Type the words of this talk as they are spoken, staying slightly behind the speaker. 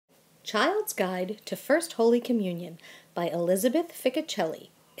Child's Guide to First Holy Communion by Elizabeth Ficocelli.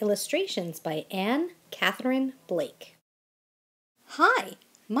 Illustrations by Anne Catherine Blake. Hi,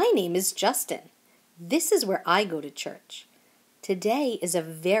 my name is Justin. This is where I go to church. Today is a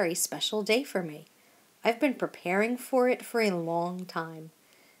very special day for me. I've been preparing for it for a long time.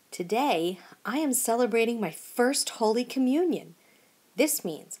 Today, I am celebrating my first Holy Communion. This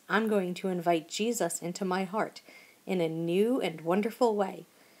means I'm going to invite Jesus into my heart in a new and wonderful way.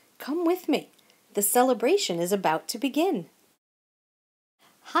 Come with me. The celebration is about to begin.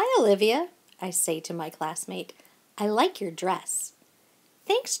 Hi, Olivia, I say to my classmate. I like your dress.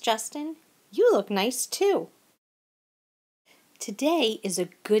 Thanks, Justin. You look nice too. Today is a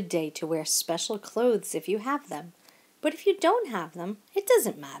good day to wear special clothes if you have them. But if you don't have them, it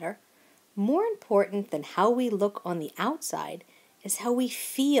doesn't matter. More important than how we look on the outside is how we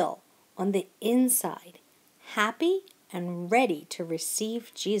feel on the inside, happy and ready to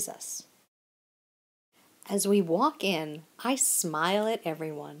receive Jesus. As we walk in, I smile at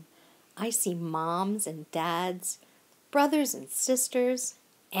everyone. I see moms and dads, brothers and sisters,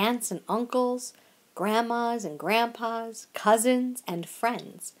 aunts and uncles, grandmas and grandpas, cousins and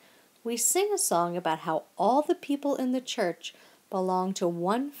friends. We sing a song about how all the people in the church belong to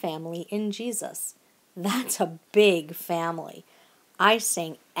one family in Jesus. That's a big family. I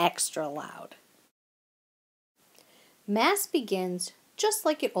sing extra loud. Mass begins just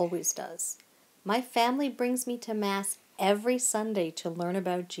like it always does. My family brings me to Mass every Sunday to learn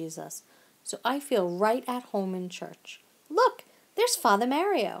about Jesus, so I feel right at home in church. Look, there's Father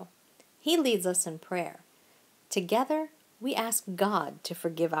Mario. He leads us in prayer. Together, we ask God to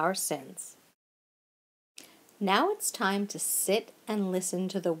forgive our sins. Now it's time to sit and listen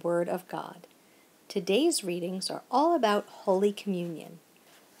to the Word of God. Today's readings are all about Holy Communion.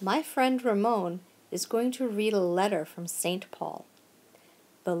 My friend Ramon is going to read a letter from St. Paul.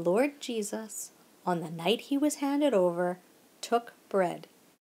 The Lord Jesus, on the night he was handed over, took bread.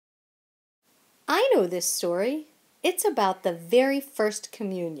 I know this story. It's about the very first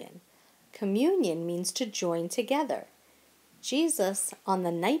communion. Communion means to join together. Jesus, on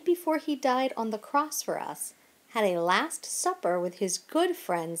the night before he died on the cross for us, had a Last Supper with his good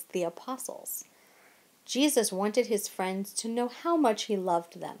friends, the apostles. Jesus wanted his friends to know how much he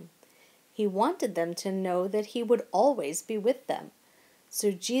loved them. He wanted them to know that he would always be with them.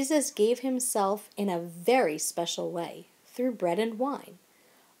 So Jesus gave himself in a very special way, through bread and wine,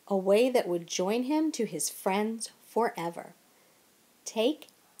 a way that would join him to his friends forever. Take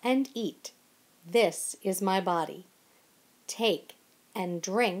and eat. This is my body. Take and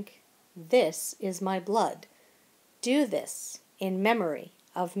drink. This is my blood. Do this in memory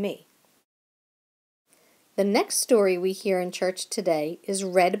of me. The next story we hear in church today is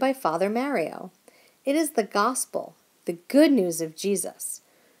read by Father Mario. It is the Gospel, the good news of Jesus.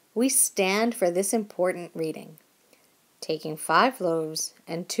 We stand for this important reading. Taking 5 loaves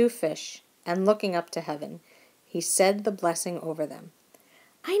and 2 fish, and looking up to heaven, he said the blessing over them.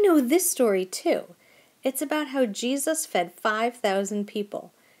 I know this story too. It's about how Jesus fed 5,000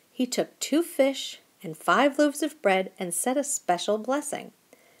 people. He took 2 fish and 5 loaves of bread and said a special blessing.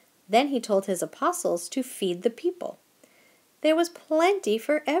 Then he told his apostles to feed the people. There was plenty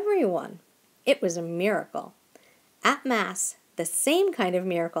for everyone. It was a miracle. At Mass, the same kind of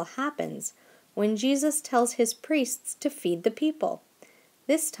miracle happens when Jesus tells his priests to feed the people.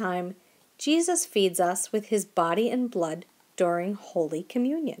 This time, Jesus feeds us with his body and blood during Holy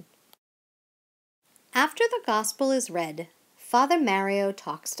Communion. After the Gospel is read, Father Mario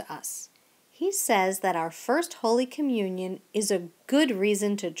talks to us. He says that our first Holy Communion is a good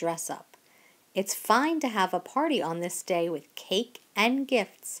reason to dress up. It's fine to have a party on this day with cake and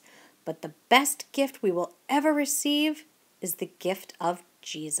gifts, but the best gift we will ever receive is the gift of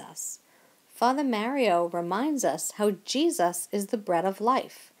Jesus. Father Mario reminds us how Jesus is the bread of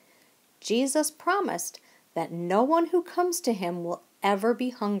life. Jesus promised that no one who comes to him will ever be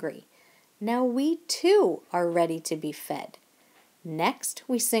hungry. Now we too are ready to be fed. Next,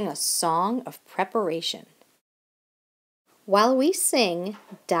 we sing a song of preparation. While we sing,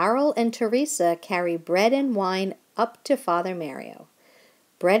 Darrell and Teresa carry bread and wine up to Father Mario.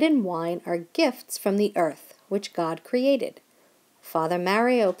 Bread and wine are gifts from the earth, which God created. Father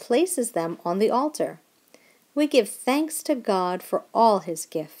Mario places them on the altar. We give thanks to God for all his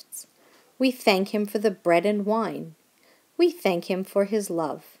gifts. We thank him for the bread and wine. We thank him for his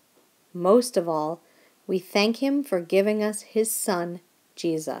love. Most of all, we thank him for giving us his Son,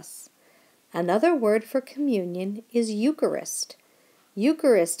 Jesus. Another word for communion is Eucharist.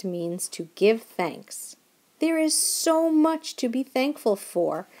 Eucharist means to give thanks. There is so much to be thankful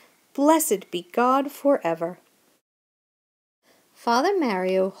for. Blessed be God forever. Father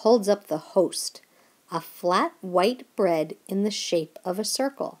Mario holds up the host, a flat white bread in the shape of a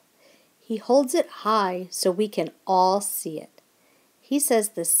circle. He holds it high so we can all see it. He says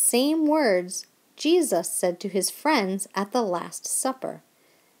the same words Jesus said to his friends at the Last Supper.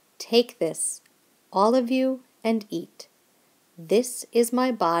 "Take this, all of you, and eat. This is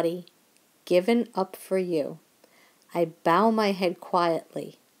my body, given up for you." I bow my head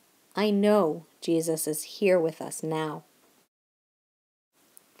quietly. I know Jesus is here with us now.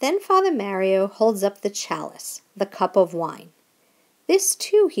 Then Father Mario holds up the chalice, the cup of wine. This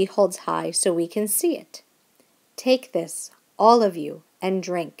too he holds high so we can see it. "Take this, all of you, and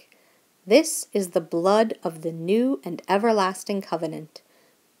drink. This is the blood of the new and everlasting covenant.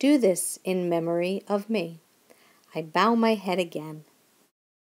 Do this in memory of me." I bow my head again.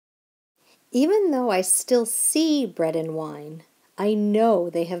 Even though I still see bread and wine, I know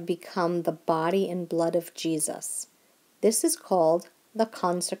they have become the body and blood of Jesus. This is called the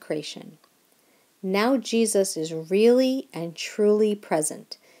consecration. Now Jesus is really and truly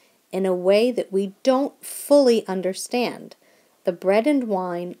present in a way that we don't fully understand. The bread and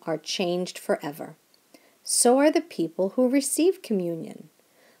wine are changed forever. So are the people who receive communion.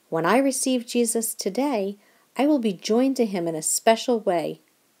 When I receive Jesus today, I will be joined to him in a special way,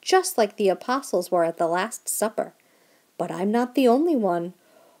 just like the apostles were at the Last Supper. But I'm not the only one.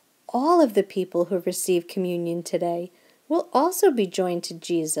 All of the people who receive communion today will also be joined to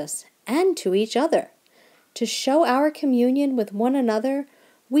Jesus and to each other. To show our communion with one another,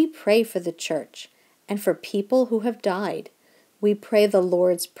 we pray for the church and for people who have died. We pray the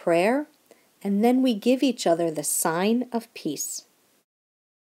Lord's Prayer, and then we give each other the sign of peace.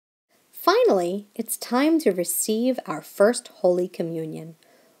 Finally, it's time to receive our first Holy Communion.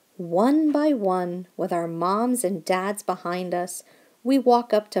 One by one, with our moms and dads behind us, we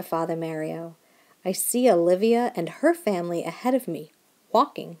walk up to Father Mario. I see Olivia and her family ahead of me,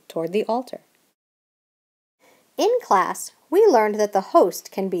 walking toward the altar. In class, we learned that the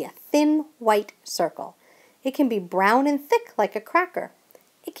host can be a thin white circle. It can be brown and thick like a cracker.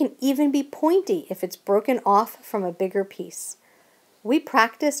 It can even be pointy if it's broken off from a bigger piece. We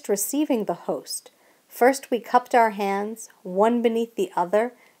practiced receiving the host. First we cupped our hands, one beneath the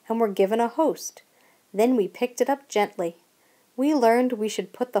other, and were given a host. Then we picked it up gently. We learned we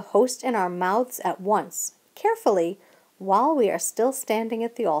should put the host in our mouths at once, carefully, while we are still standing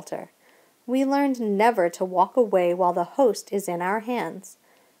at the altar. We learned never to walk away while the host is in our hands.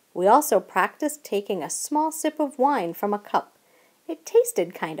 We also practiced taking a small sip of wine from a cup. It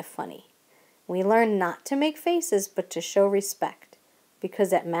tasted kind of funny. We learned not to make faces but to show respect,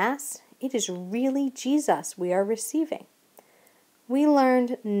 because at Mass, it is really Jesus we are receiving. We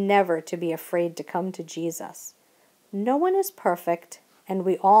learned never to be afraid to come to Jesus. No one is perfect, and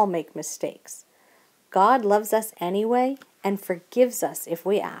we all make mistakes. God loves us anyway and forgives us if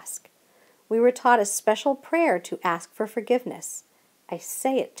we ask. We were taught a special prayer to ask for forgiveness. I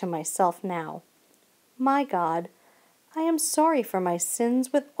say it to myself now. My God, I am sorry for my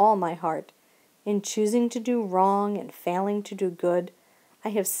sins with all my heart. In choosing to do wrong and failing to do good, I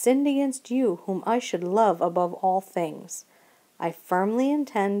have sinned against you whom I should love above all things. I firmly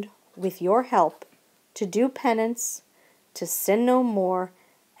intend, with your help, to do penance, to sin no more,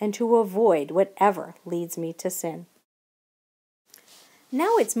 and to avoid whatever leads me to sin.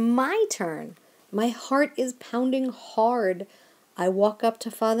 Now it's my turn. My heart is pounding hard. I walk up to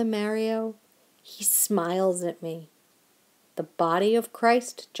Father Mario. He smiles at me. "The body of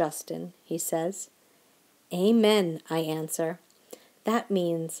Christ, Justin," he says. "Amen," I answer. That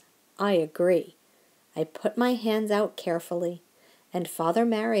means I agree. I put my hands out carefully, and Father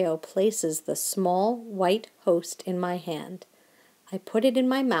Mario places the small white host in my hand. I put it in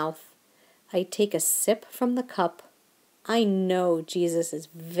my mouth. I take a sip from the cup. I know Jesus is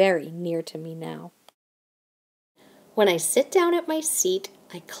very near to me now. When I sit down at my seat,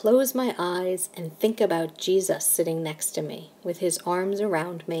 I close my eyes and think about Jesus sitting next to me, with his arms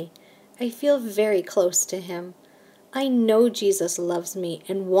around me. I feel very close to him. I know Jesus loves me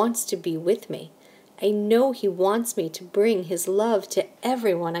and wants to be with me. I know he wants me to bring his love to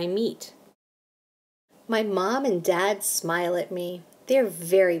everyone I meet. My mom and dad smile at me. They're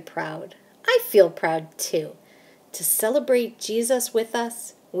very proud. I feel proud too. To celebrate Jesus with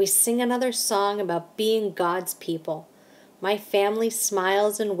us, we sing another song about being God's people. My family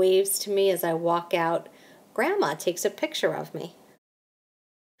smiles and waves to me as I walk out. Grandma takes a picture of me.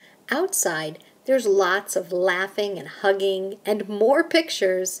 Outside, there's lots of laughing and hugging and more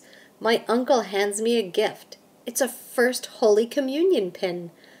pictures. My uncle hands me a gift. It's a First Holy Communion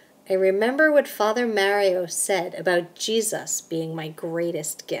pin. I remember what Father Mario said about Jesus being my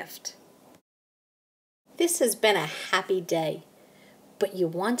greatest gift. This has been a happy day. But you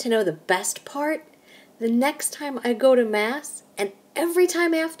want to know the best part? The next time I go to Mass, and every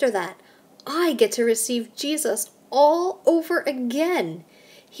time after that, I get to receive Jesus all over again.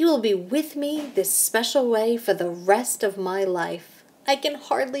 He will be with me this special way for the rest of my life. I can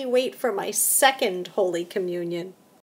hardly wait for my second Holy Communion.